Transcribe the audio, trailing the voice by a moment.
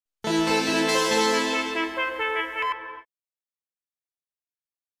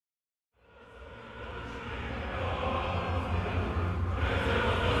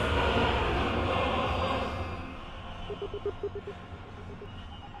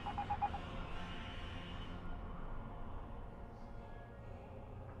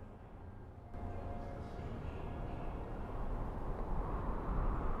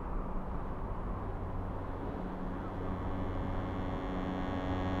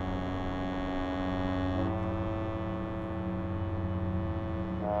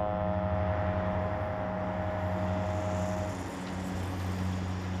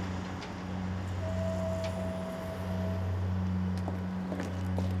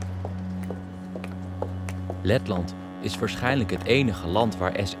Letland is waarschijnlijk het enige land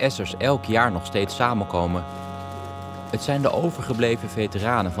waar SS'ers elk jaar nog steeds samenkomen. Het zijn de overgebleven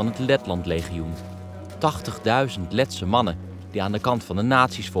veteranen van het Letlandlegioen. 80.000 Letse mannen die aan de kant van de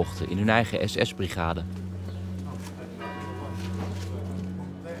nazi's vochten in hun eigen SS-brigade.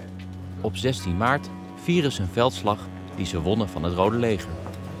 Op 16 maart vieren ze een veldslag die ze wonnen van het Rode Leger.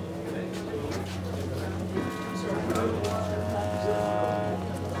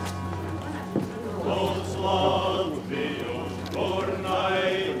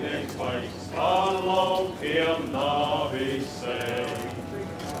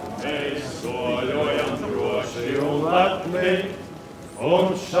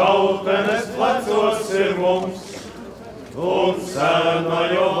 Un šautenes plecos ir mums, un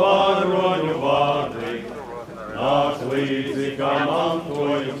senojo varoņu vārdi nāk līdzi kā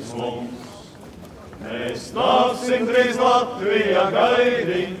mantojums mums. Mēs nāksim drīz Latvijā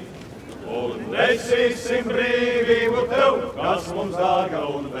gaidi, un nesīsim brīvību tev, kas mums dārga,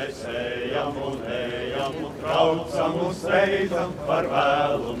 un mēs ejam un traucam un steidzam par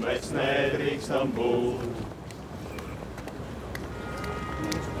vēlu, mēs nedrīkstam būt.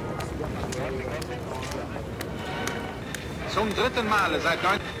 Zum dritten Male seit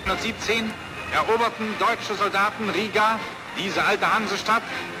 1917 eroberten deutsche Soldaten Riga, diese alte Hansestadt,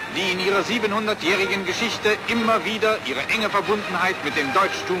 die in ihrer 700-jährigen Geschichte immer wieder ihre enge Verbundenheit mit dem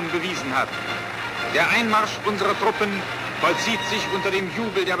Deutschtum bewiesen hat. Der Einmarsch unserer Truppen vollzieht sich unter dem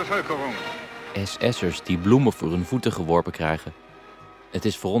Jubel der Bevölkerung. SS'ers die bloemen voor hun voeten geworpen krijgen. Het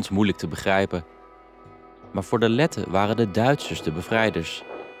is voor ons moeilijk te begrijpen. Maar voor de Letten waren de Duitsers de bevrijders.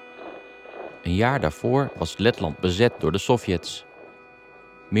 Een jaar daarvoor was Letland bezet door de Sovjets.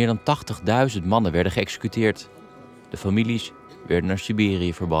 Meer dan 80.000 mannen werden geëxecuteerd. De families werden naar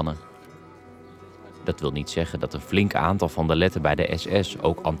Siberië verbannen. Dat wil niet zeggen dat een flink aantal van de Letten bij de SS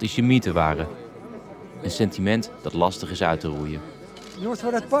ook antisemieten waren. Een sentiment dat lastig is uit te roeien. Jūs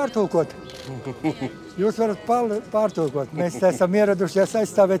varat pārtulkot. Jūs varat pārtulkot. Mēs esam ieradušies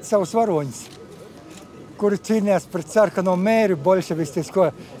aizstāvēt savus varoņus, kuri cīnījās pret sarkano mēri,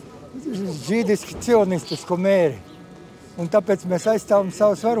 bolševistisko, žīdisku, cionistisku mēri. Un tāpēc mēs aizstāvam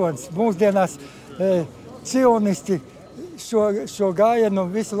savus varoņus. Mūsdienās cionisti šo gājienu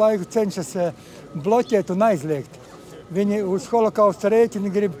visu laiku cenšas bloķēt un aizliegt. Viņi uz holokausta rēķina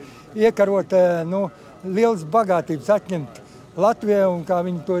grib iekarot lielas bagātības, atņemt Latvijā un kā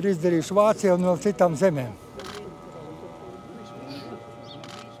viņi to ir izdarījuši Vācijā un vēl citām zemēm.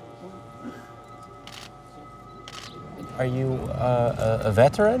 Are you a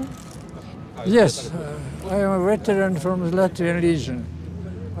veteran? Yes, I am a veteran from the Latvian Legion.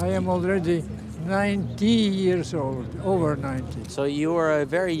 I am already 90 years old, over 90. So you were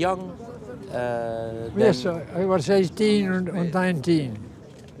very young? Yes, I was 18 and 19.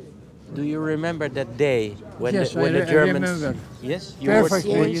 Do you remember that day when yes, when the Germans? I remember. Yes,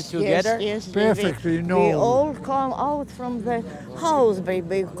 perfectly. Were you together? Yes, perfectly. We all come out from the house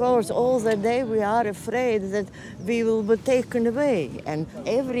because all the day we are afraid that we will be taken away. And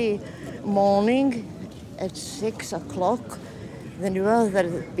every morning at 6 o'clock, then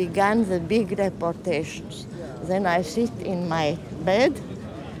began the big deportations. Then I sit in my bed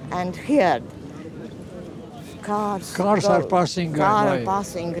and hear cars are passing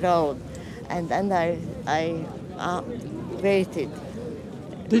road, and then I waited.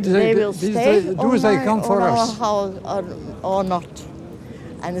 Did they come for us? Or not?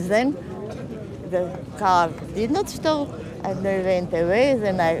 And then the car did not stop, and they went away.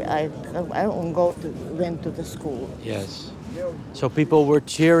 Then I went to the school. Yes. So people were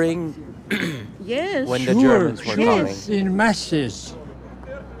cheering. Yes. When the Germans were coming. In masses.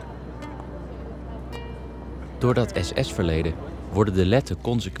 Door dat SS-verleden worden de Letten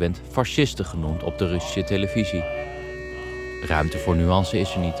consequent fascisten genoemd op de Russische televisie. Ruimte voor nuance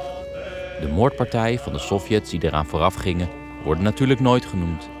is er niet. De moordpartijen van de Sovjets die eraan vooraf gingen, worden natuurlijk nooit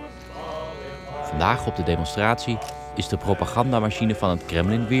genoemd. Vandaag op de demonstratie is de propagandamachine van het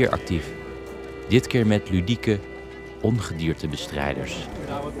Kremlin weer actief. Dit keer met ludieke ongediertebestrijders.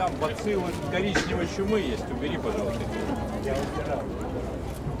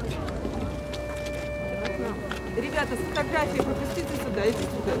 Ребята, с фотографией пропустите сюда, идите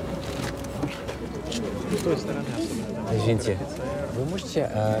сюда. С той стороны особенно. Извините, вы можете...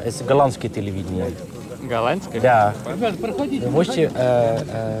 Это голландское телевидение. Голландское? Да. Ребята, проходите. Вы можете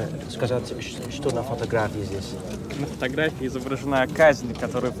сказать, что на фотографии здесь? На фотографии изображена казнь,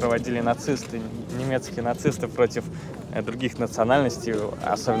 которую проводили нацисты, немецкие нацисты против других национальностей,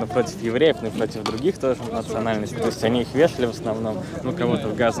 особенно против евреев, но и против других тоже национальностей. То есть они их вешали в основном, ну, кого-то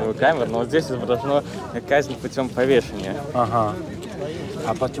в газовую камеру, но вот здесь изображена казнь путем повешения. Ага.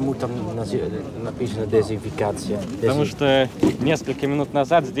 А почему там написано дезинфекция? Потому что несколько минут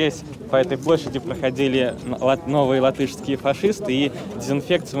назад здесь по этой площади проходили новые латышские фашисты, и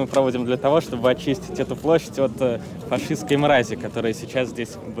дезинфекцию мы проводим для того, чтобы очистить эту площадь от фашистской мрази, которая сейчас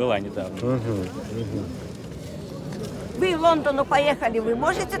здесь была недавно. Вы в Лондон поехали, вы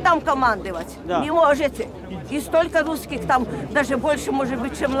можете там командовать? Да. Не можете. И столько русских там, даже больше, может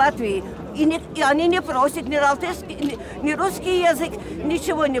быть, чем в Латвии. И они не просят ни латышский, ни русский язык,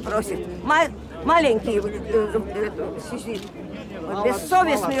 ничего не просят. Маленькие сидит.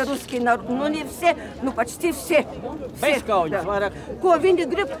 Бессовестные русские народ, ну не все, ну почти все. Ko viņi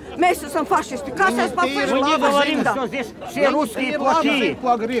grib, mēs esam fašisti. Kas es Мы не говорим, что здесь все русские плохие.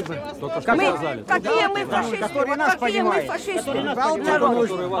 Какие мы фашисты? Какие мы фашисты?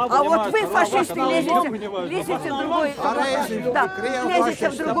 А вот вы фашисты лезете в другую, лезете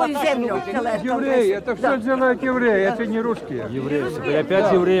в другую землю. Евреи, это все делают евреи, это не русские. Евреи, теперь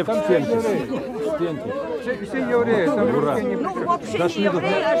опять евреев в стенке. Все евреи, там русские не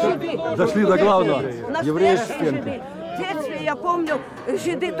пришли. Дошли до главного. Евреи в стенке. В детстве, я помню,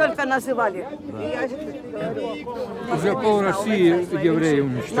 жиды только называли. Уже пол России евреи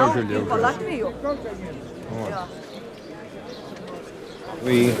уничтожили. По Латвию.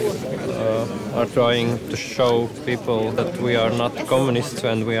 We are trying to show people that we are not communists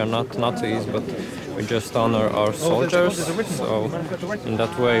and we are not Nazis, but we just honor our soldiers. So in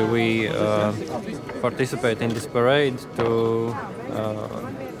that way we participate in this parade to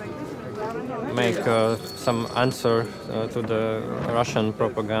make some answer to the Russian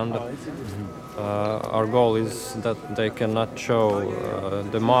propaganda. Our goal is that they cannot show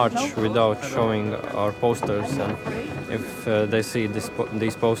the march without showing our posters, and if they see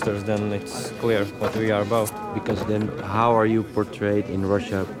these posters, then it's clear what we are about. Because then how are you portrayed in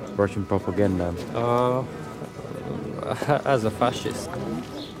Russian propaganda? As a fascist.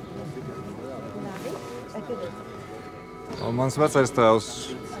 Mans vecais tēvs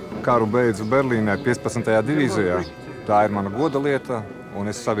karu beidza Berlīnē 15. divīzijā. Tā ir mana goda lieta, un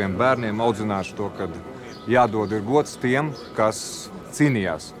es saviem bērniem audzināšu to, ka jādod ir gods tiem, kas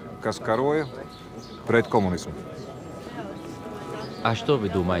cīnījās, kas karoja pret коммунизму. А что вы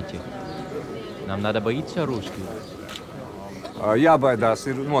думаете? Нам надо бояться русских? Jābaidās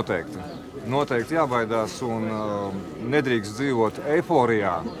ir noteikti. Noteikti jābaidās un nedrīkst dzīvot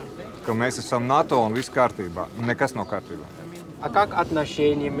eiforijā, ka mēs esam NATO un viss kārtībā. Nekas nav kārtībā. А как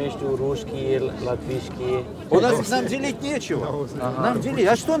отношения между русские и латвийские? У нас нам делить нечего. Нам делить.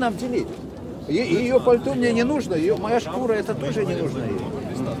 А что нам делить? Ее пальто мне не нужно, моя шкура это тоже не нужно ей.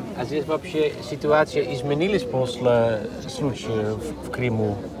 А здесь вообще ситуация изменилась после случая в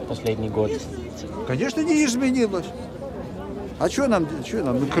Крыму последний год? Конечно, не изменилась. А что нам?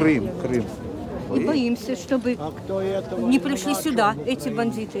 Ну, Крым. И боимся, чтобы не пришли сюда эти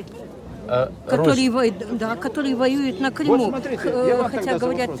бандиты. Которые воюют на Крыму, вот хотя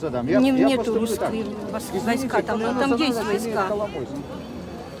говорят, нету русские войска, там есть войска.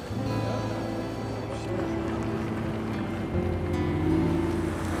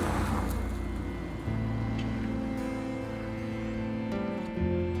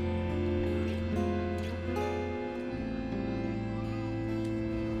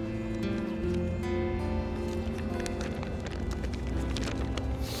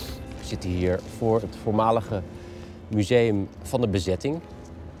 We zitten hier voor het voormalige museum van de bezetting.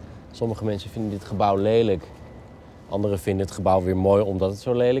 Sommige mensen vinden dit gebouw lelijk. Anderen vinden het gebouw weer mooi omdat het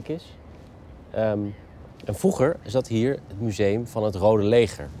zo lelijk is. En vroeger zat hier het museum van het Rode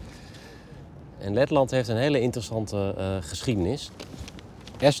Leger. En Letland heeft een hele interessante geschiedenis.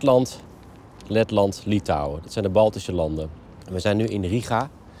 Estland, Letland, Litouwen. Dat zijn de Baltische landen. En we zijn nu in Riga.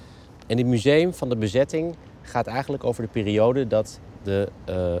 En dit museum van de bezetting gaat eigenlijk over de periode dat de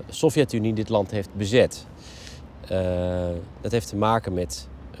Sovjet-Unie dit land heeft bezet. Dat heeft te maken met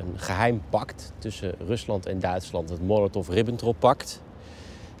een geheim pact tussen Rusland en Duitsland, het Molotov-Ribbentrop-pact.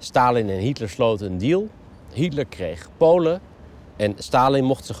 Stalin en Hitler sloten een deal. Hitler kreeg Polen en Stalin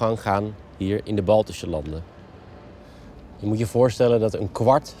mocht zijn gang gaan hier in de Baltische landen. Je moet je voorstellen dat een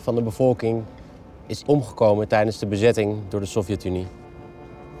kwart van de bevolking is omgekomen tijdens de bezetting door de Sovjet-Unie.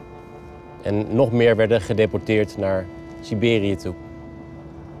 En nog meer werden gedeporteerd naar Siberië toe.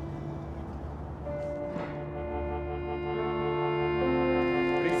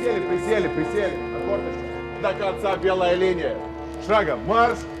 Присели. На корточку. До конца белая линия. Шагом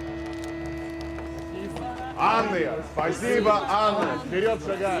марш. Анна, спасибо, Анна. Вперед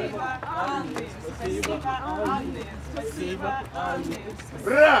шагаем.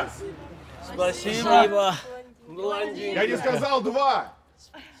 Раз. Спасибо, блондинка. Я не сказал два.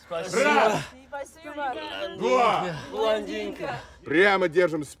 Спасибо. Раз. Два. Блондинка. Прямо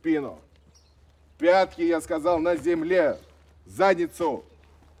держим спину. Пятки, я сказал, на земле. Задницу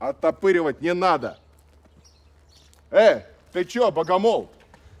оттопыривать не надо. Ты чё, богомол?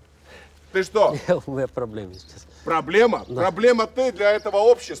 Ты что? У меня проблемы сейчас. Проблема? Да. Проблема ты для этого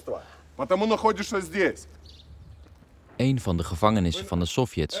общества. Потому находишься здесь. Een van de gevangenissen van de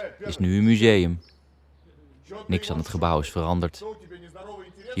Sovjets is nu een museum. Niks aan het gebouw is veranderd.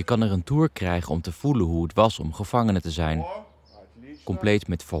 Je kan er een tour krijgen om te voelen hoe het was om gevangene te zijn. Compleet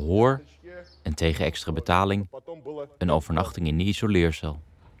met verhoor en tegen extra betaling een overnachting in de isoleercel.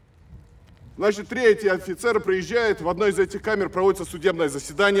 Значит, 3 эти офицера приезжают, в одной из этих камер проводится судебное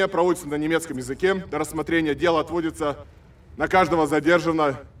заседание, проводится на немецком языке. До рассмотрения дела отводится на каждого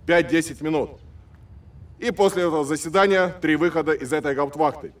задержанного 5-10 минут. И после этого заседания 3 выхода из этой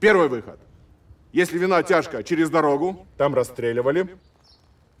гауптвахты. Первый выход. Если вина тяжкая, через дорогу, там расстреливали.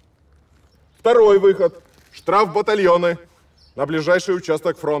 Второй выход. Штрафбатальоны на ближайший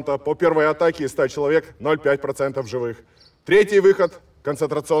участок фронта. По первой атаке из 100 человек 0,5% живых. Третий выход.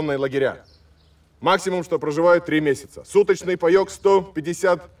 Концентрационные лагеря. Максимум, что проживают 3 месяца. Суточный паёк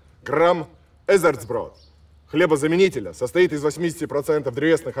 150 грамм эзерцброд. Хлебозаменителя. Состоит из 80%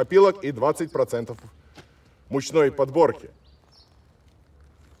 древесных опилок и 20% мучной подборки.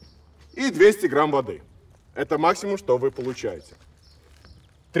 И 200 грамм воды. Это максимум, что вы получаете.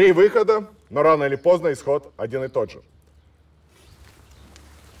 3 выхода, но рано или поздно исход один и тот же.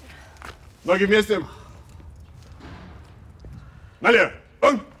 Ноги вместе. Налево.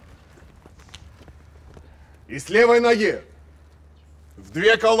 И с левой ноги в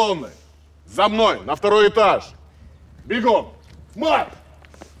 2 колонны. За мной, на 2-й этаж. Бегом. Марш!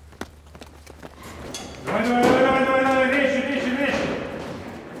 Давай, вещи.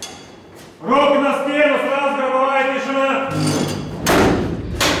 Руки на стену, сразу гробовая тишина.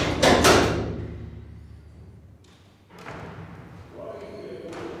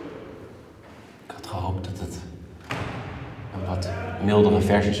 Ik had gehoopt dat het een wat mildere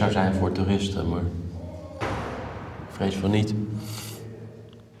versie zou zijn voor toeristen, maar ik vrees van niet.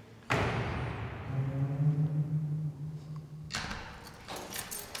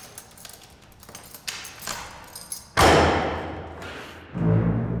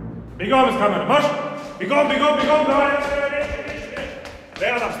 Бегом из камеры, марш! Бегом, давай!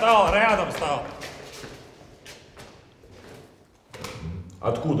 Рядом встал.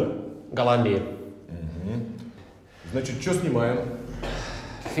 Откуда? Голландия. Угу. Значит, что снимаем?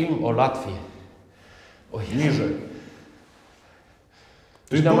 Фильм о Латвии. Ой. Ниже.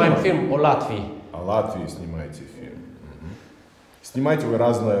 Снимаем фильм о Латвии. О Латвии снимаете фильм. Угу. Снимайте вы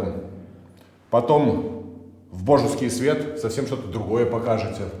разное. Потом в божеский свет совсем что-то другое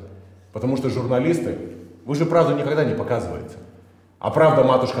покажете. Потому что журналисты, вы же правду никогда не показываете. А правда,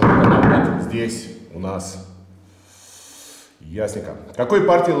 матушка, она вот здесь, у нас. Ясненько. К какой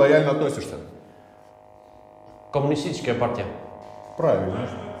партии лояльно относишься? Коммунистическая партия. Правильно.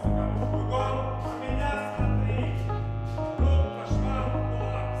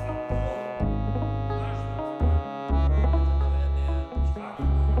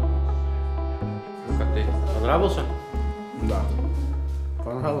 Как ты? Понравился? Да.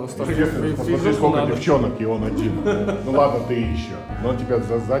 Понравилось. Посмотри, сколько девчонок, и он один. Ну ладно, ты еще. Но он тебя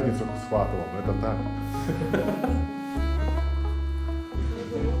за задницу схватывал. Это так.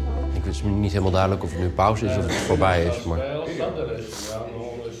 Het is niet helemaal duidelijk of het nu pauze is of het voorbij is, maar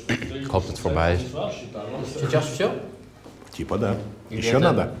ik hoop dat het voorbij is. Сейчас все? Типа да. Еще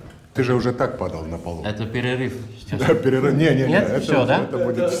надо? Ты же уже так падал на полу. Это перерыв сейчас. Да, перерыв. Не, Нет? это, Все, да? Это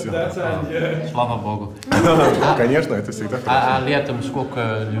будет все. Слава Богу. Конечно, это всегда хорошо. А летом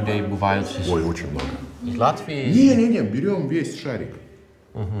сколько людей бывает здесь? Ой, очень много. Из Латвии? Не, берем весь шарик.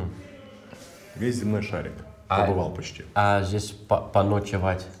 Угу. Весь земной шарик. Побывал почти. А здесь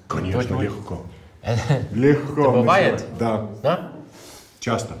поночевать? Конечно, легко. Легко. Это бывает? Да. Да?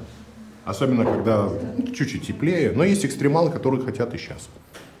 Часто. Особенно, когда чуть-чуть теплее. Но есть экстремалы, которые хотят и сейчас.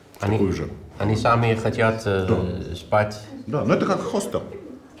 Они сами хотят спать? Да, но это как хостел.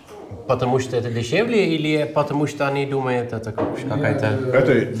 Потому что это дешевле или потому что они думают, это какая-то...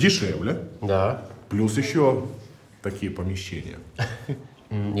 Это дешевле. Да. Плюс еще такие помещения.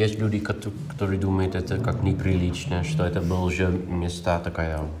 Есть люди, которые думают, это как неприлично, что это были же места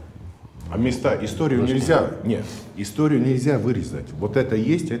такая... А места, историю нельзя, нет, историю нельзя вырезать. Вот это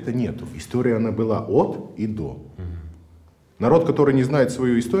есть, а это нету. История, она была от и до. Народ, который не знает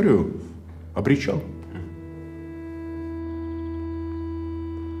свою историю, обречен.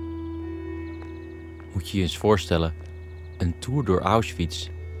 Moet je je eens voorstellen, een tour door Auschwitz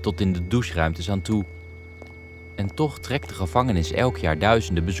tot in de doucheruimtes aan toe. En toch trekt de gevangenis elk jaar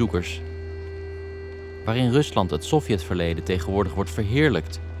duizenden bezoekers. Waarin Rusland het Sovjetverleden tegenwoordig wordt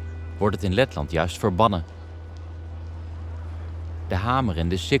verheerlijkt, wordt het in Letland juist verbannen. De hamer en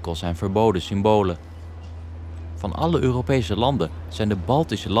de sikkel zijn verboden symbolen. Van alle Europese landen zijn de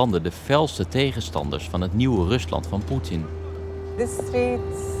Baltische landen de felste tegenstanders van het nieuwe Rusland van Poetin. This street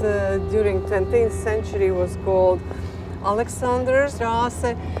during 20th century was called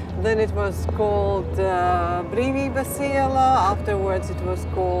Alexanderstraße, then it was called Brīvības-iela, afterwards it was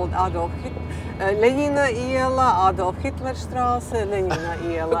called Lenina iela, Adolf Hitlerstraße, Lenina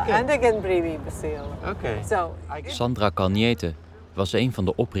iela, and again Brīvības-iela. Okay. Sandra Kalniete was een van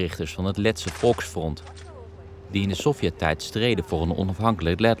de oprichters van het Letse Volksfront, die in de Sovjettijd streden voor een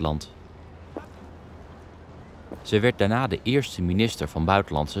onafhankelijk Letland. Ze werd daarna de eerste minister van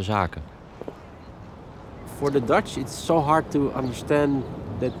Buitenlandse Zaken. For the Dutch, it's so hard to understand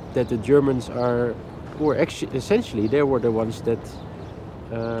that the Germans are, or essentially they were the ones that,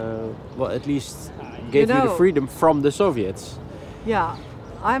 well, at least gave you the freedom from the Soviets. Yeah,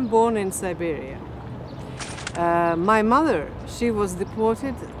 I'm born in Siberia. My mother, she was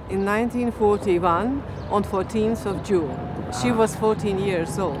deported in 1941 on 14th of June. She was 14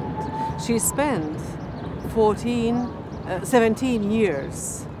 years old. She spent 17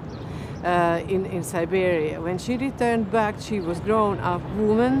 years in Siberia. When she returned back, she was grown-up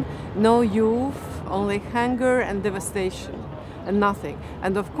woman, no youth, only hunger and devastation, and nothing.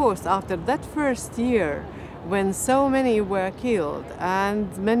 And of course, after that first year, when so many were killed and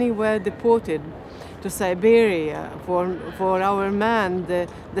many were deported to Siberia, for our man,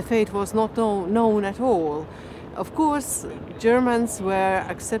 the fate was not known at all. Of course, Germans were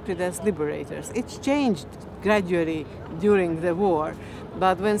accepted as liberators. It changed gradually during the war,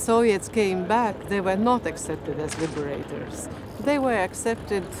 but when Soviets came back, they were not accepted as liberators. They were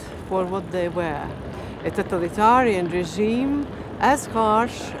accepted for what they were, a totalitarian regime as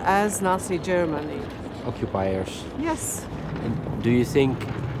harsh as Nazi Germany. Occupiers. Yes. And do you think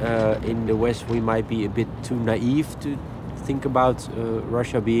in the West we might be a bit too naive to think about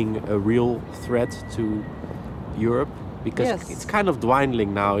Russia being a real threat to Europe? Because it's kind of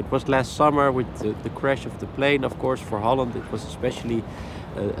dwindling now. It was last summer with the crash of the plane, of course, for Holland it was especially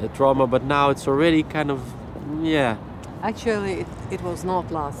a trauma, but now it's already kind of, yeah. Actually, it was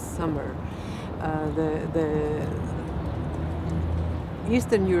not last summer. The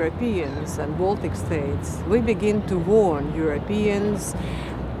Eastern Europeans and Baltic states, we begin to warn Europeans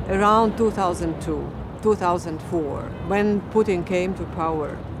around 2002, 2004, when Putin came to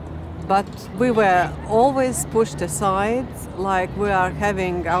power. But we were always pushed aside, like we are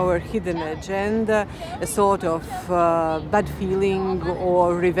having our hidden agenda, a sort of bad feeling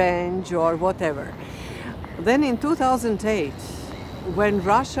or revenge or whatever. Then in 2008, when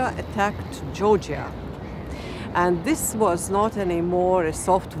Russia attacked Georgia, and this was not anymore a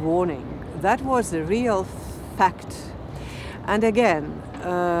soft warning, that was a real fact. And again,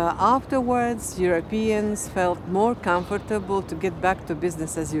 afterwards, Europeans felt more comfortable to get back to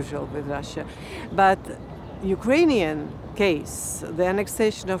business as usual with Russia. But Ukrainian case, the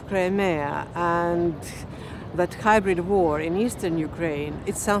annexation of Crimea and that hybrid war in eastern Ukraine,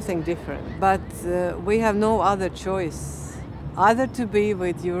 it's something different. But we have no other choice, either to be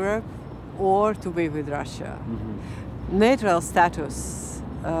with Europe or to be with Russia. Mm-hmm. Neutral status.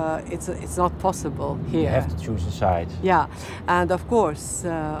 It's not possible here. You have to choose a side. Yeah, and of course,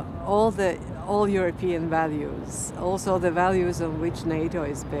 all European values, also the values on which NATO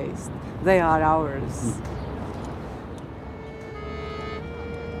is based, they are ours.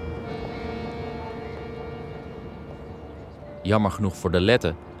 Jammer genoeg voor de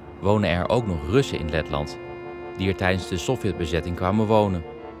Letten wonen er ook nog Russen in Letland, die er tijdens de Sovjetbezetting kwamen wonen.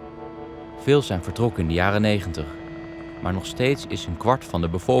 Veel zijn vertrokken in de jaren 90. Maar nog steeds is een kwart van de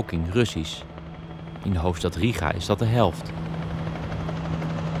bevolking Russisch. In de hoofdstad Riga is dat de helft.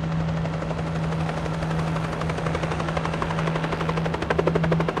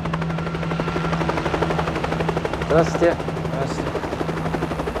 Здравствуйте. Здравствуйте.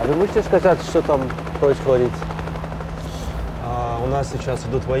 А вы можете сказать, что там происходит? У нас сейчас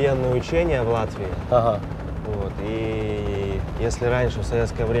идут военные учения в Латвии. Ага. Вот. И если раньше в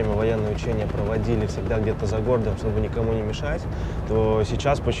советское время военные учения проводили всегда где-то за городом, чтобы никому не мешать, то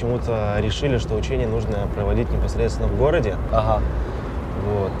сейчас почему-то решили, что учения нужно проводить непосредственно в городе. Ага.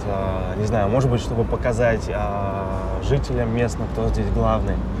 Вот. Не знаю, может быть, чтобы показать жителям местным, кто здесь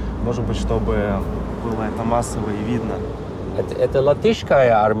главный. Может быть, чтобы было это массово и видно. Это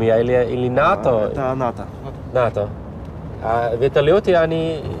латышская армия или НАТО? Это НАТО. НАТО. А вертолеты,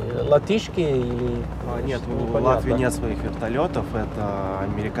 они латышские или... Нет, у Латвии нет своих вертолетов, это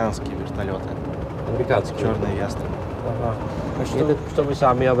американские вертолеты. Американские? Черные ястребы. Ага. А что вы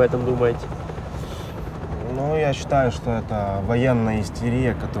сами об этом думаете? Ну, я считаю, что это военная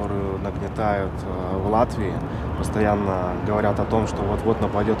истерия, которую нагнетают в Латвии. Постоянно говорят о том, что вот-вот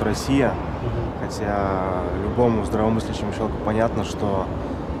нападет Россия. Хотя любому здравомыслящему человеку понятно, что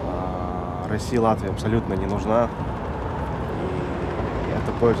России Латвии абсолютно не нужна. И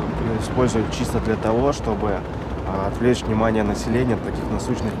это используют чисто для того, чтобы отвлечь внимание населения от таких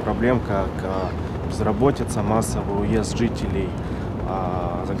насущных проблем, как безработица, массовый уезд жителей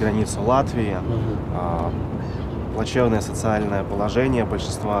за границу Латвии, плачевное социальное положение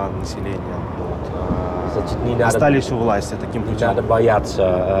большинства населения. Вот, остались у власти таким путем. Не надо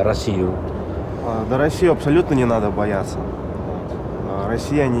бояться Россию. Да, Россию абсолютно не надо бояться. Вот.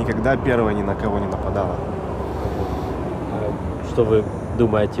 Россия никогда первая ни на кого не нападала. Что вы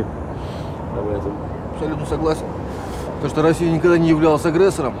думаете об этом? Абсолютно согласен. Потому что Россия никогда не являлась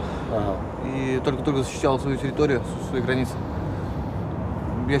агрессором и только защищала свою территорию, свои границы.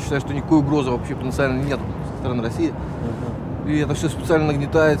 Я считаю, что никакой угрозы вообще потенциально нет со стороны России. И это все специально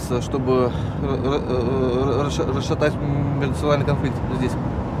нагнетается, чтобы расшатать межнациональный конфликт здесь.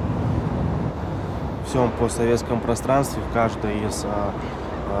 В всем постсоветском пространстве, в каждой из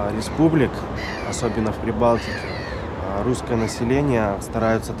республик, особенно в Прибалтике, русское население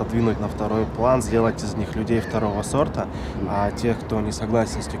стараются отодвинуть на второй план, сделать из них людей второго сорта, а тех, кто не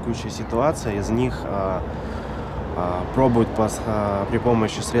согласен с текущей ситуацией, из них пробуют при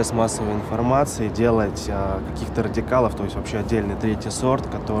помощи средств массовой информации делать каких-то радикалов, то есть вообще отдельный третий сорт,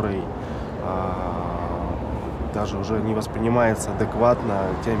 который даже уже не воспринимается адекватно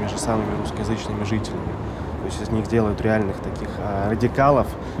теми же самыми русскоязычными жителями. То есть из них делают реальных таких радикалов,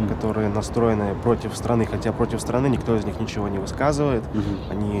 которые настроены против страны, хотя против страны никто из них ничего не высказывает.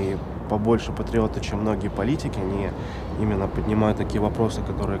 Они побольше патриоты, чем многие политики. Они именно поднимают такие вопросы,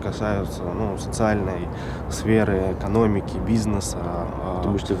 которые касаются социальной сферы, экономики, бизнеса.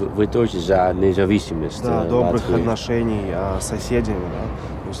 Потому что вы тоже за независимость. Да, добрых отношений с соседями. Да.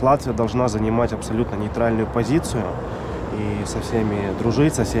 То есть Латвия должна занимать абсолютно нейтральную позицию и со всеми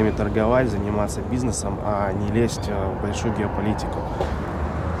дружить, со всеми торговать, заниматься бизнесом, а не лезть в большую геополитику.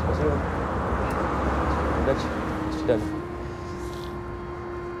 Спасибо. Удачи. До свидания.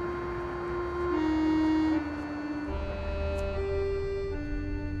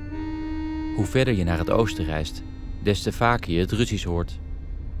 Hoe verder je naar het oosten reist, des te vaker je het Russisch hoort.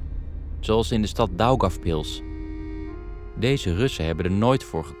 Zoals in de stad Daugavpils. Deze Russen hebben er nooit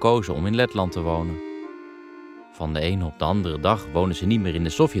voor gekozen om in Letland te wonen. Van de ene op de andere dag wonen ze niet meer in de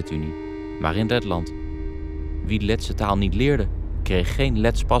Sovjet-Unie, maar in Letland. Wie de Letse taal niet leerde, kreeg geen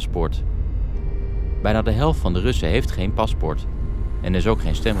Lets paspoort. Bijna de helft van de Russen heeft geen paspoort en is ook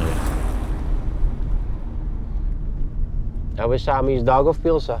geen stemrecht. А вы сами из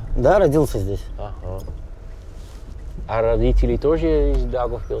Daugavpilsa? Да, родился здесь. Ага. А родители тоже из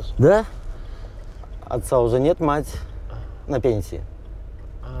Daugavpils? Да. Отца уже нет, мать на пенсии.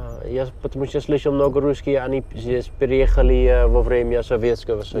 Я потому что слышал много русских, они здесь переехали во время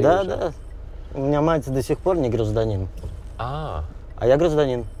Советского Союза. Да, да. У меня мать до сих пор не гражданин. А я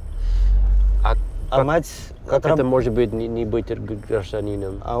гражданин. А мать... Как это может быть не быть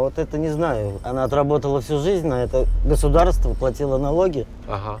гражданином? А вот это не знаю. Она отработала всю жизнь на это государство, платила налоги.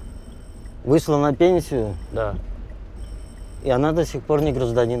 Ага. Вышла на пенсию. Да. И она до сих пор не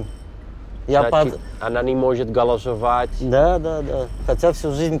гражданин. Значит, она не может голосовать? Да, да, да. Хотя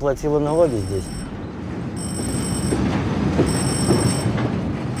всю жизнь платила налоги здесь.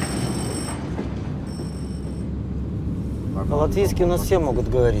 По-латвийски у нас все могут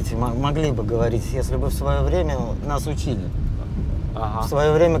говорить, могли бы говорить, если бы в свое время нас учили. Ага. В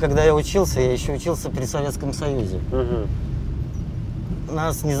свое время, когда я еще учился при Советском Союзе. Угу.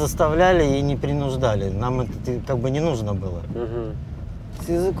 Нас не заставляли и не принуждали, нам это как бы не нужно было. Угу. С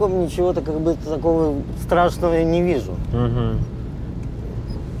языком ничего-то как бы такого страшного я не вижу. Угу.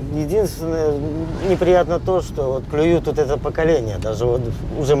 Единственное, неприятно то, что вот клюют вот это поколение, даже вот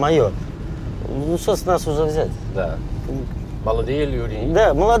уже мое. Ну что с нас уже взять? Да. Молодые люди.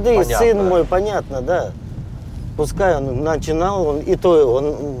 Да, молодые, понятно. Сын мой, понятно, да. Пускай он начинал, он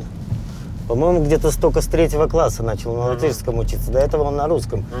по-моему, где-то столько с 3-го класса начал на латышском учиться. До этого он на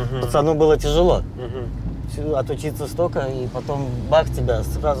русском. Пацану было тяжело. Отучиться столько, и потом бах тебя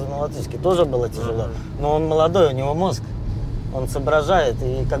сразу на латышке. Тоже было тяжело. Но он молодой, у него мозг. Он соображает,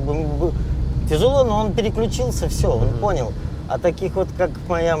 и как бы тяжело, но он переключился, все, он понял. А таких вот, как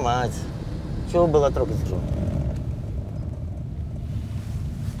моя мать, чего было трогать?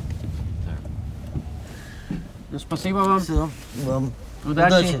 Ну, спасибо вам. Все, вам.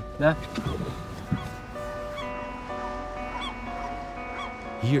 Удачи. Да.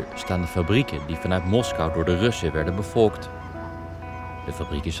 Hier staan de fabrieken die vanuit Moskou door de Russen werden bevolkt. De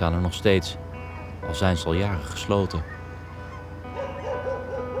fabrieken staan er nog steeds. al zijn ze al jaren gesloten.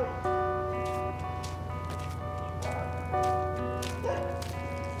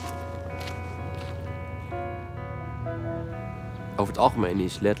 Over het algemeen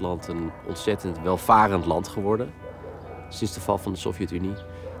is Letland een ontzettend welvarend land geworden sinds de val van de Sovjet-Unie.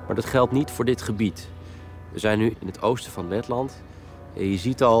 Maar dat geldt niet voor dit gebied. We zijn nu in het oosten van Letland en je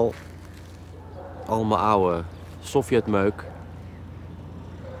ziet al allemaal oude Sovjetmeuk.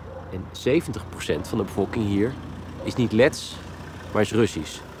 En 70% van de bevolking hier is niet Lets, maar is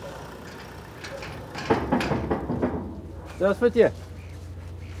Russisch. Здравствуйте.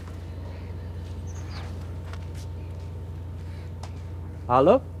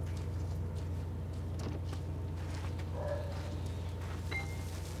 Hallo?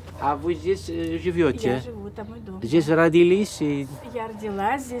 А вы здесь живете? Я живу, это мой дом. Здесь родились? И... Я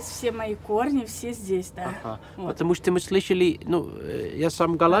родилась здесь, все мои корни, все здесь, да. Ага. Вот. Потому что мы слышали, ну, я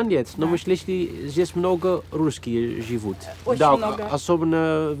сам голландец, но мы слышали, здесь много русские живут. Очень много.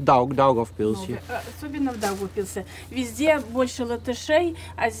 Особенно в Daugavpilсе. Особенно в Daugavpilсе. Везде больше латышей,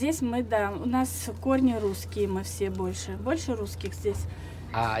 а здесь мы, да, у нас корни русские, мы все больше. Больше русских здесь.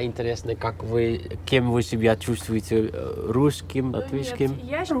 А интересно, как вы, кем вы себя чувствуете? Русским, латвийским? Нет,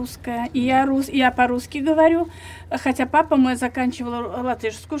 я русская, и я по-русски говорю, хотя папа мой заканчивал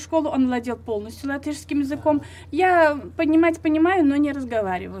латышскую школу, он владел полностью латышским языком. Я понимаю, но не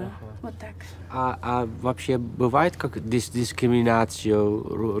разговариваю. Вот так. А вообще бывает как дискриминация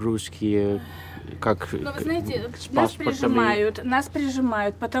русские? Как, но вы знаете, нас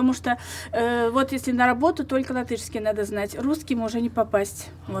прижимают, потому что вот если на работу только латышский надо знать, русским уже не попасть.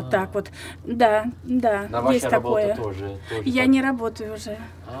 Вот так вот. Да, есть такое. Тоже я не работаю уже.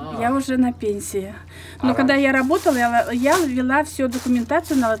 Я уже на пенсии. Но когда я работала, я ввела всю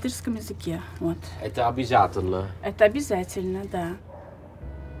документацию на латышском языке. Вот. Это обязательно? Это обязательно, да.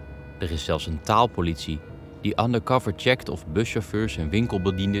 Er is zelfs een taalpolitie die undercover checkt of buschauffeurs en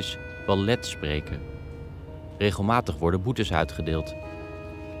winkelbediendes wel Lets spreken. Regelmatig worden boetes uitgedeeld.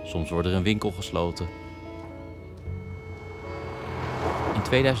 Soms wordt er een winkel gesloten. In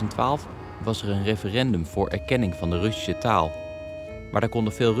 2012 was er een referendum voor erkenning van de Russische taal. Maar daar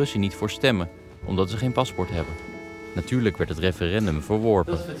konden veel Russen niet voor stemmen, omdat ze geen paspoort hebben. Natuurlijk werd het referendum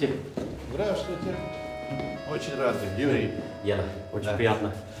verworpen. Здравствуйте. Очень рад, Юрий. Jelle, очень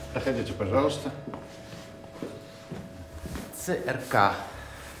приятно. Проходите, пожалуйста. ЦРК.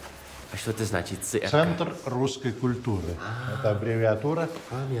 А что это значит ЦРК? Центр русской культуры. Это аббревиатура,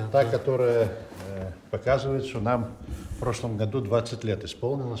 та, которая показывает, что нам в прошлом году 20 лет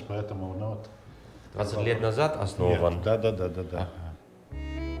исполнилось, поэтому... Ну, вот, 20 лет назад основан? Нет, да.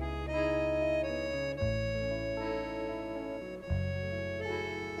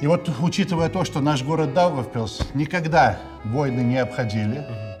 И вот, учитывая то, что наш город Даугавпилс никогда войны не обходили,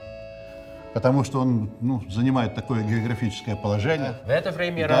 потому что он занимает такое географическое положение. В это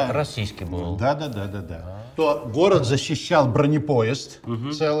время российский был. Да. То город защищал бронепоезд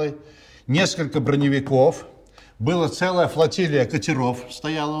целый, несколько броневиков, была целая флотилия катеров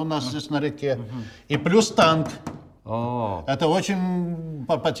стояла у нас здесь на реке, и плюс танк. Это очень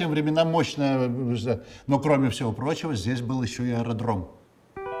по тем временам мощное, но кроме всего прочего здесь был еще и аэродром.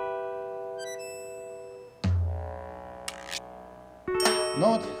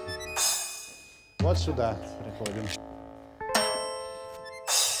 Ну вот сюда приходим.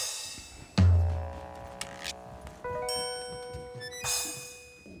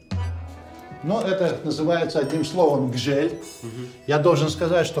 Но это называется одним словом «гжель». Я должен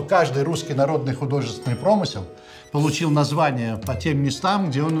сказать, что каждый русский народный художественный промысел получил название по тем местам,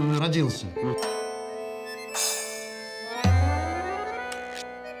 где он родился.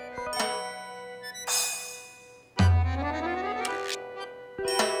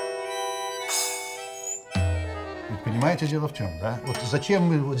 Понимаете, дело в чем, да? Вот зачем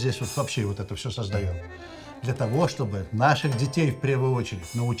мы вот здесь вот вообще вот это все создаем? Для того, чтобы наших детей в первую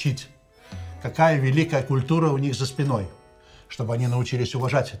очередь научить, какая великая культура у них за спиной. Чтобы они научились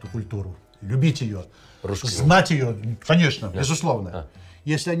уважать эту культуру, любить ее, знать ее, конечно, безусловно.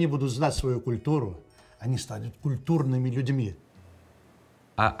 Если они будут знать свою культуру, они станут культурными людьми.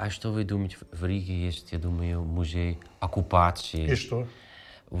 А что вы думаете, в Риге есть, я думаю, музей оккупации? И что?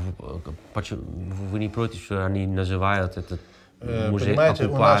 Вы не против, что они называют этот музей понимаете,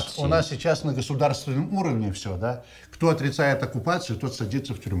 оккупации? У нас сейчас на государственном уровне все, да? Кто отрицает оккупацию, тот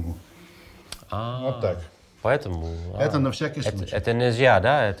садится в тюрьму. Вот так. Поэтому... Это на всякий случай. Это нельзя,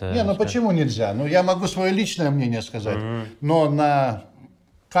 да? Это... Не, ну почему нельзя? Ну, я могу свое личное мнение сказать, но на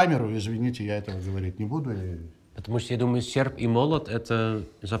камеру, извините, я этого говорить не буду. Потому что, я думаю, серп и молот — это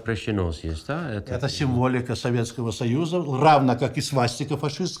запрещено здесь, да? Это символика Советского Союза, равно как и свастика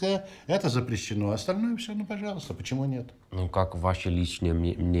фашистская. Это запрещено. Остальное все, ну, пожалуйста, почему нет? Ну, как ваше личное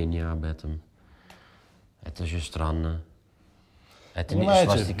мнение об этом? Это же странно. Это не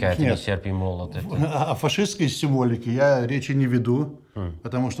свастика, это не серп и молот. О фашистской символике я речи не веду,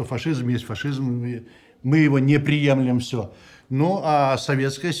 потому что фашизм есть фашизм, мы его не приемлем, все. Ну, а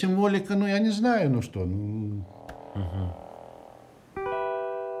советская символика, ну, я не знаю, ну что.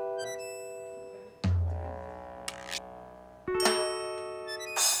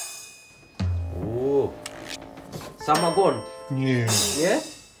 О, самогон. Нет. Нет?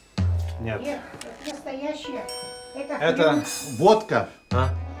 Нет. Нет, это настоящее. Это водка,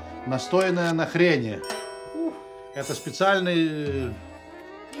 настоянная на хрене. Это специальный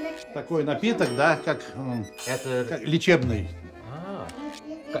такой напиток, да, как лечебный.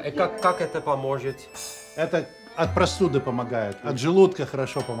 Как это поможет? Это от простуды помогает, от желудка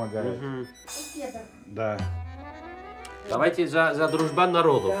хорошо помогает. Да. Давайте за дружбу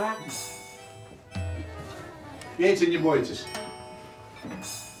народов. Да. Пейте, не бойтесь.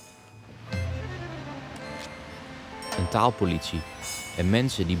 Een taalpolitie en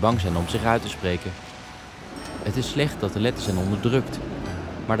mensen die bang zijn om zich uit te spreken. Het is slecht dat de Letten zijn onderdrukt,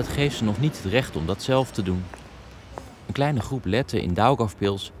 maar dat geeft ze nog niet het recht om dat zelf te doen. Een kleine groep Letten in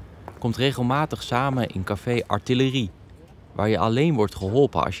Daugavpils komt regelmatig samen in café Artillerie, waar je alleen wordt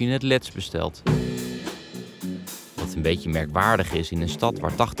geholpen als je in het Lets bestelt. Wat een beetje merkwaardig is in een stad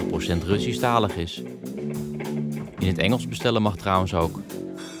waar 80% Russisch-talig is. In het Engels bestellen mag trouwens ook.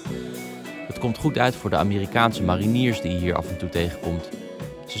 Het komt goed uit voor de Amerikaanse mariniers die je hier af en toe tegenkomt.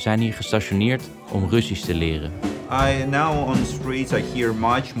 Ze zijn hier gestationeerd om Russisch te leren. Now on the streets I hear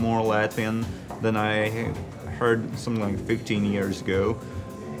much more Latvian than I heard something like 15 years ago.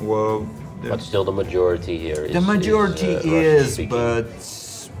 Well, but still the majority here is. The majority is, Russian-speaking. but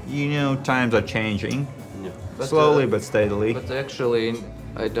you know, times are changing. But, slowly but steadily. But actually,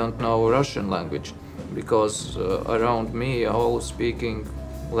 I don't know Russian language because around me are all speaking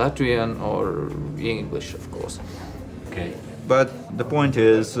Latvian or English, of course. Okay. But the point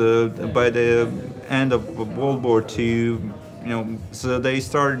is, by the end of World War II, you know, so they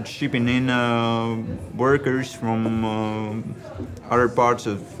started shipping in workers from other parts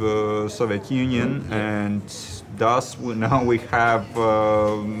of Soviet Union, and thus now we have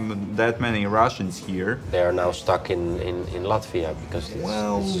that many Russians here. They are now stuck in Latvia because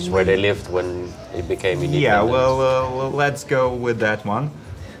this is where they lived when it became independent. Yeah, well, let's go with that one.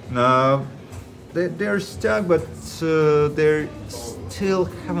 They're stuck, but they still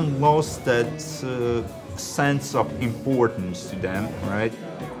haven't lost that sense of importance to them, right?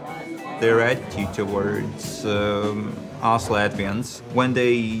 Their attitude towards us Latvians, when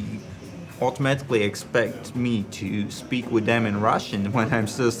they automatically expect me to speak with them in Russian when I'm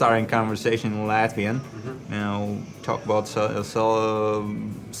still starting conversation in Latvian, you know, talk about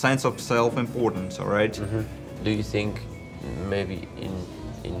sense of self-importance, all right? Do you think maybe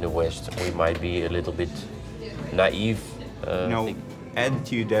in the West we might be a little bit naive? You know,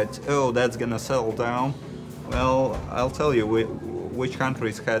 attitude that, oh, that's gonna settle down. Well, I'll tell you which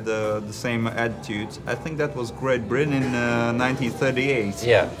countries had the same attitude. I think that was Great Britain in 1938.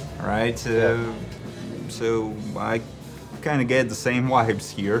 Yeah. Right? So I kind of get the same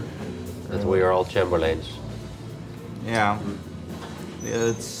vibes here. That we are all Chamberlains. Yeah.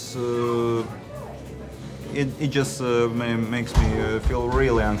 It's... It just makes me feel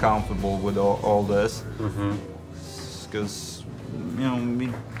really uncomfortable with all this, because you know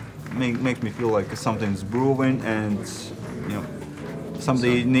it makes me feel like something's brewing, and you know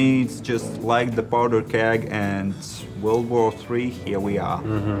somebody needs just like the powder keg and World War III. Here we are.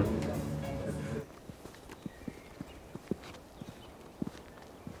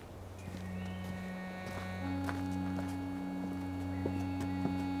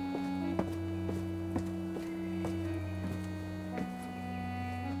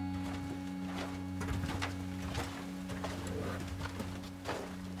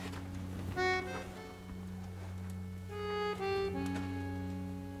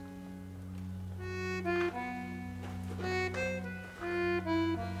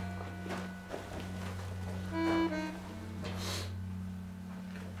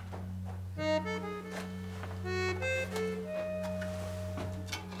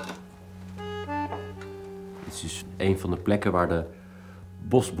 Het is een van de plekken waar de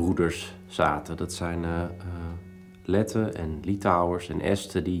bosbroeders zaten. Dat zijn Letten en Litouwers en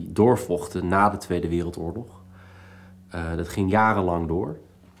Esten die doorvochten na de Tweede Wereldoorlog. Dat ging jarenlang door.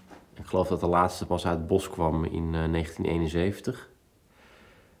 Ik geloof dat de laatste pas uit het bos kwam in 1971.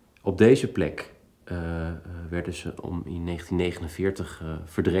 Op deze plek werden ze in 1949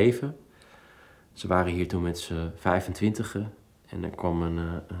 verdreven. Ze waren hier toen met z'n 25 en er kwam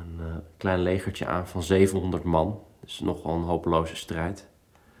een klein legertje aan van 700 man. Dus nogal een hopeloze strijd.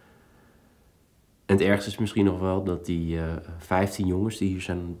 En het ergste is misschien nog wel dat die 15 jongens die hier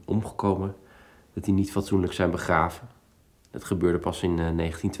zijn omgekomen, dat die niet fatsoenlijk zijn begraven. Dat gebeurde pas in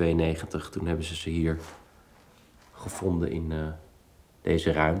 1992. Toen hebben ze hier gevonden in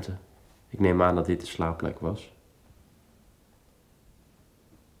deze ruimte. Ik neem aan dat dit de slaapplek was.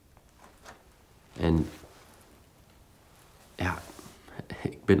 En ja,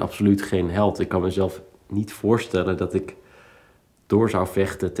 ik ben absoluut geen held. Ik kan mezelf niet voorstellen dat ik door zou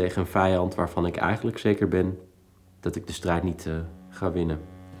vechten tegen een vijand waarvan ik eigenlijk zeker ben dat ik de strijd niet ga winnen.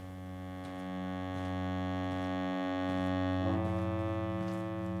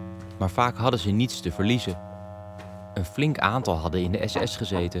 Maar vaak hadden ze niets te verliezen. Een flink aantal hadden in de SS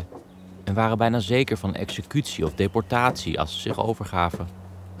gezeten en waren bijna zeker van executie of deportatie als ze zich overgaven.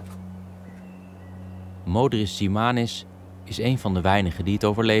 Modris Simanis is een van de weinigen die het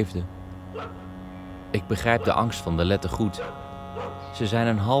overleefde. Ik begrijp de angst van de Letten goed. Ze zijn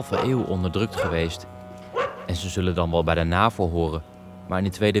een halve eeuw onderdrukt geweest. En ze zullen dan wel bij de NAVO horen, maar in de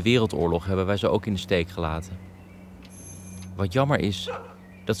Tweede Wereldoorlog hebben wij ze ook in de steek gelaten. Wat jammer is,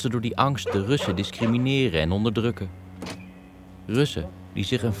 dat ze door die angst de Russen discrimineren en onderdrukken. Russen die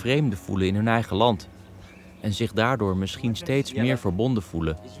zich een vreemde voelen in hun eigen land en zich daardoor misschien steeds meer verbonden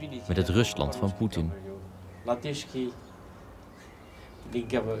voelen met het Rusland van Poetin.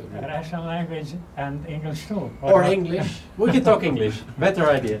 Russian language and English too. Or English. We can talk English.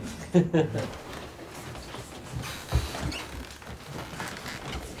 Better idea.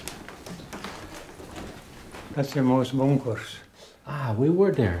 That's the most bunkers. Ah, we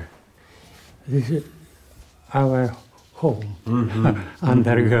were there. This is our home,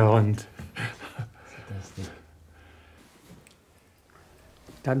 underground.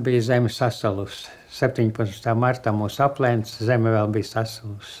 Tad bija zeme sasalusi. 17. martā mūsu aplēns zeme vēl bija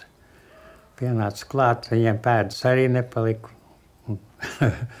sasalusi. Pienāca klāt, viņiem pēdas arī nepalika.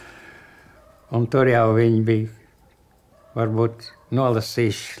 Un tur jau viņi bija varbūt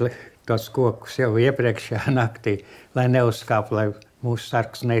nolasījuši tos kokus jau iepriekšējā naktī, lai neuzkāp, lai mūsu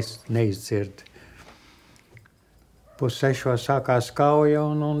sargs neizdzird. 5:30 sākās kauja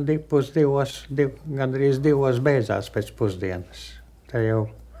un gandrīz 2 beidzās pēc pusdienas. Te jau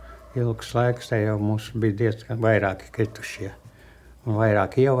ilgs laiks, te jau mums bija diezgan vairāki kritušie un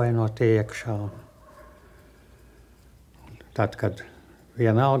vairāki ievainotie iekšā. Tad, kad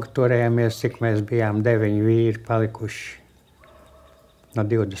vienalga turējāmies, cik mēs bijām 9 vīri palikuši no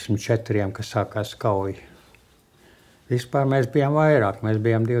 24, kas sākās kauja. Vispār mēs bijām vairāk, mēs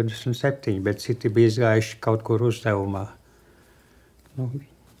bijām 27, bet citi bija izgājuši kaut kur uzdevumā.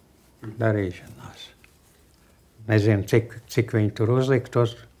 Darīšanās. Nezinu, cik viņi tur uzlika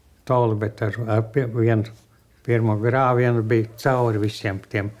tos toli, bet ar vienu pirmo grāvienu bija cauri visiem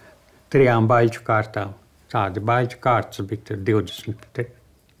tiem 3 baļķu kārtām. Tādi baļķu kārtas bija tur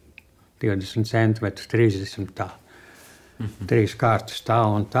 20 centimetri, 30 tā. 3 kārtas tā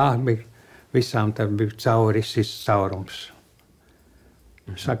un tā bija. Visām tad bija cauris caurums.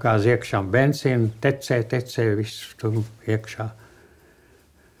 Sakās iekšā benzīnu, tecēja viss tur iekšā.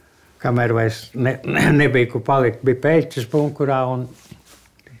 Kamēr vairs nebija, kur palikt, bija pēķis bunkurā un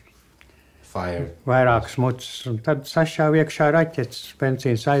vairākas mucas. Un tad sašāva iekšā raķetes,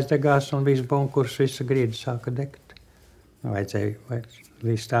 benzīns aizdegās un viss bunkurs, visa grīda sāka degt. Vajadzēja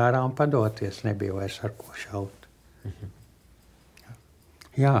līst ārā un padoties, nebija vairs ar ko šaut.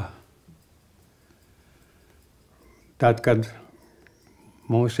 Jā. Tad, kad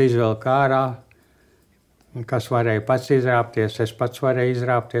mūs izvelk ārā, kas varēja pats izrāpties, es pats varēju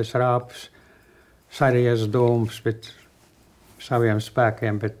izrāpties rāpus, sarijas dūmus, bet saviem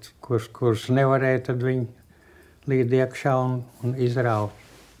spēkiem, bet kurus nevarēja, tad viņi līd iekšā un izrauj.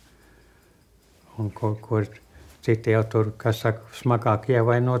 Un kur citi jau tur, kas saka, smagāk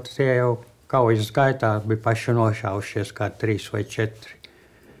ievainot, tie jau kaujas gaitā bija paši nošaušies kā 3 vai 4.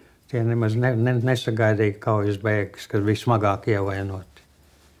 Tie nemaz nesagaidīja kaujas bēgļus, kas bija smagāk ievainoti.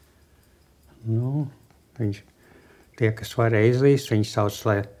 Tie, kas varēja izlīst, viņi sauc,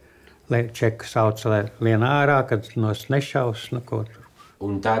 lai čeki sauc, lai lien ārā, kad nos nešaus, ko tur.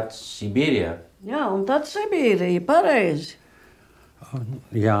 Un tad Sibīrija? Jā, un tad Sibīrija, pareizi.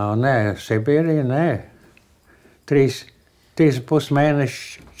 Jā, nē, Sibīrija, nē. 3,5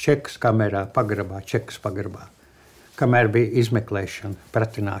 mēneši čekas kamerā, čekas pagrabā. Kamēr bija izmeklēšana,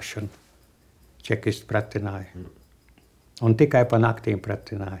 pratināšana. Čekisti pratināja. Un tikai pa naktīm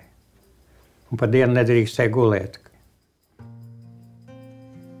pratināja. Un pa dienu nedrīkstēja gulēt.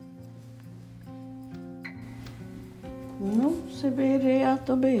 Nu, Sibīrijā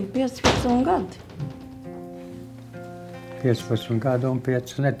tu biji 15 gadi. 15 gadu un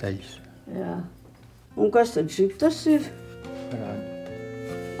 5 nedēļas. Jā. Un kas tad šitas ir?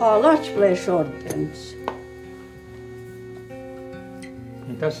 Latviešu ordenis.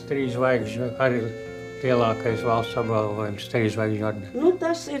 Tas 3 zvaigžņu arī lielākais valsts apbalvojums, 3 zvaigžņu ordenis. Nu,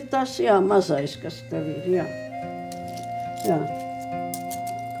 tas ir tas, jā, mazais, kas tev ir, jā. Jā.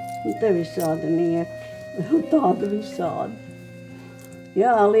 Un te visādi nieki, tādi visādi.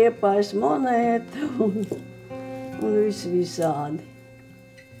 Jā, Liepājas monēta un visi visādi.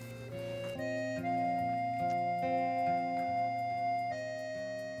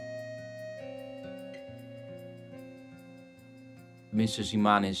 Mr.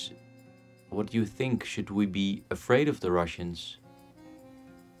 Zimanis, what do you think? Should we be afraid of the Russians?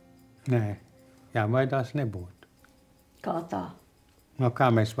 Nē, jābaidās nebūtu. Kā tā? No kā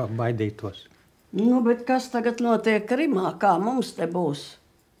mēs baidītos? Nu, bet kas tagad notiek Krimā? Kā mums te būs?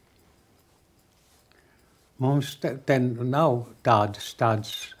 Mums te nav tādas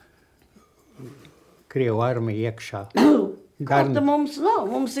Krievu armija iekšā. Kāda mums nav?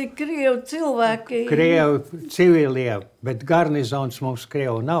 Mums ir Krievu cilvēki. Krievu civilie, bet garnizons mums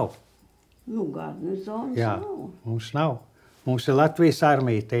Krievu nav. Nu, garnizons Jā, nav. mums nav. Mums ir Latvijas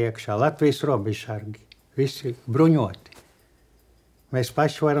armija te iekšā, Latvijas robežsargi. Visi bruņoti. Mēs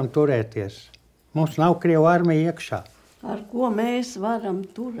paši varam turēties. Mums nav Krievu armija iekšā. Ar ko mēs varam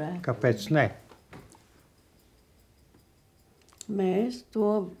turēt? Kāpēc ne? Mēs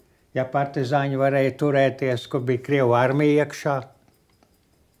to... Ja partizāņi varēja turēties, kur bija Krievu armija iekšā,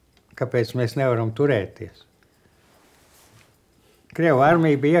 kāpēc mēs nevaram turēties? Krievu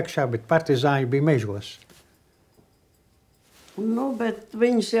armija bija iekšā, bet partizāņi bija mežos. Nu, bet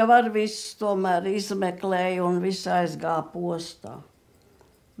viņus jau ar visu tomēr izmeklēja un viss aizgāja postā.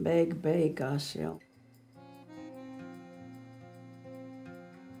 Beigās jau.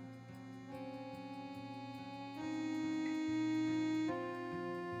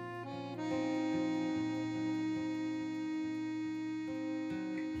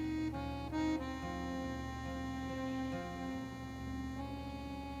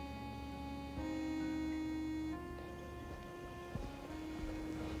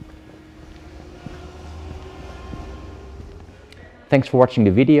 Thanks for watching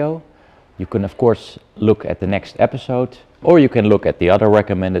the video. You can of course look at the next episode, or you can look at the other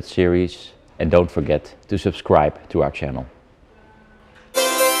recommended series, and don't forget to subscribe to our channel.